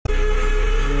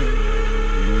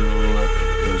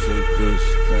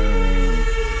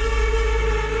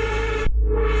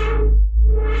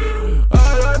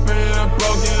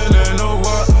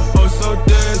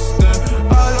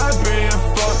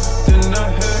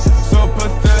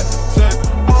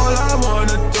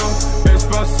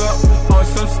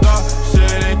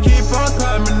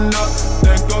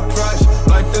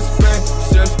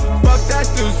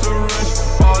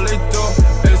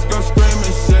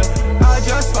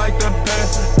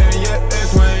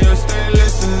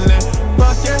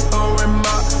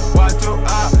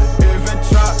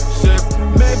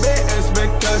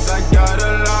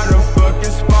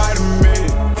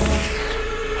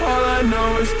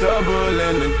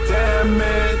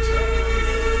damage.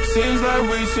 Seems like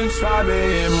we should try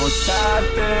being more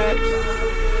savage.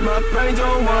 My brain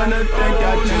don't wanna think,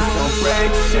 I just won't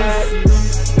break shit.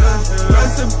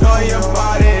 Press upon your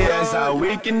body, that's how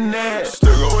we connect.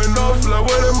 Still going off, like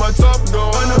where did my top go?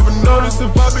 I never noticed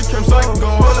if I became psycho.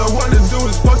 All I wanna do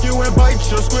is fuck you and bite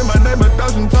you. Scream my name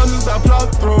 1,000 times as I plow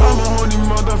through. I'm a horny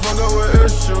motherfucker with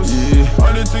issues, yeah.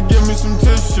 I need to give me some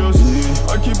tissues,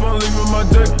 yeah. I keep on leaving my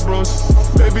dick bros.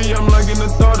 Baby, I'm liking the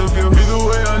thought of you. Either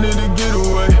way, I need to get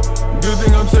away. Good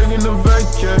thing I'm taking a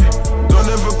vacay. Don't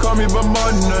ever call me by my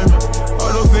name,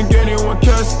 I don't think anyone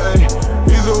cares, ayy.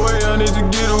 Either way, I need to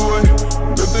get away.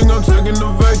 Good thing I'm taking a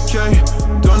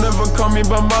vacay. Don't ever call me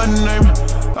by my name,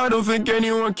 I don't think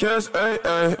anyone cares, ayy,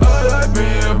 ayy. I like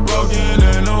being broken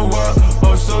in a world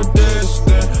oh so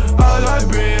distant. I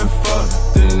like being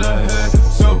fucked in the head,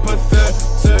 so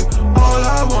pathetic. All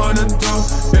I wanna do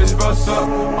is bust up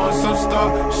on some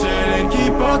stuff shit and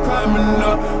keep on climbing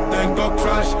up, then go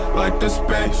crash like the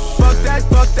space. Fuck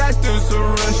that dude so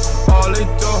rich. All it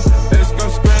do is go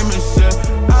screaming shit.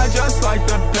 I just like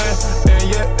the pain in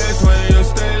your ears when you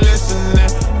stay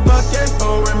listening. Fuck it,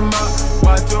 who am I?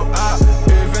 Why do I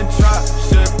even try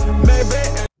shit?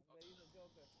 Maybe.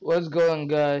 What's going on,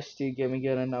 guys? Steve Gaming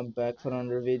again, and I'm back for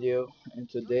another video. And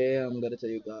today I'm gonna tell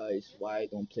you guys why I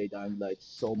don't play Dying Light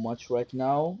so much right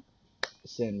now.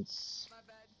 Since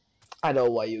I know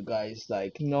why you guys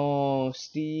like, no,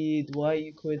 Steve, why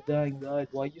you quit Dying Light?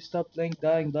 Why you stop playing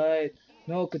Dying Light?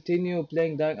 No, continue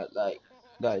playing Dying Light.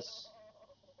 Guys,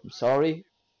 I'm sorry.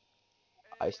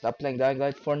 I stopped playing Dying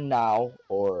Light for now,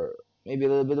 or maybe a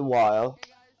little bit of while.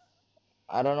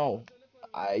 I don't know.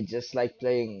 I just like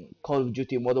playing Call of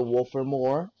Duty Modern Warfare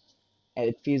more, and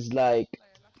it feels like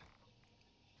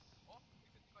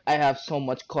I have so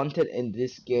much content in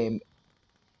this game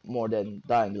more than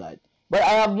Dying Light. But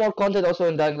I have more content also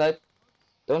in Dying Light.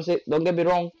 Don't get me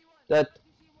wrong. That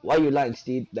why you lying,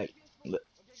 Steve? Like,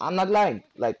 I'm not lying.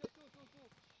 Like,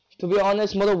 to be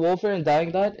honest, Modern Warfare and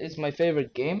Dying Light is my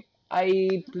favorite game.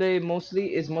 I play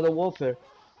mostly is Modern Warfare.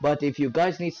 But if you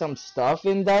guys need some stuff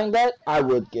in Dying Light, I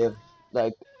would give.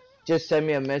 Like, just send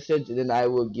me a message, and then I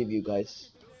will give you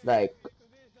guys. Like,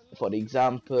 for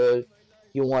example,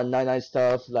 you want 99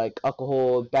 stuff like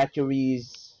alcohol,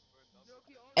 batteries,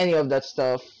 any of that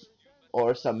stuff,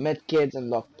 or some medkits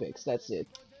and lockpicks. That's it.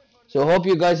 So hope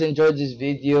you guys enjoyed this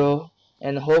video,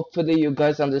 and hopefully you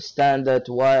guys understand that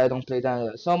why I don't play Dying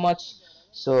Light so much.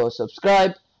 So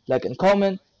subscribe, like, and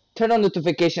comment. Turn on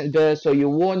notification bell so you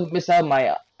won't miss out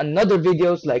my another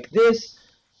videos like this.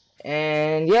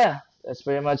 And yeah, that's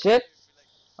pretty much it.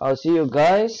 I'll see you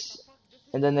guys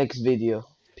in the next video.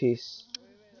 Peace.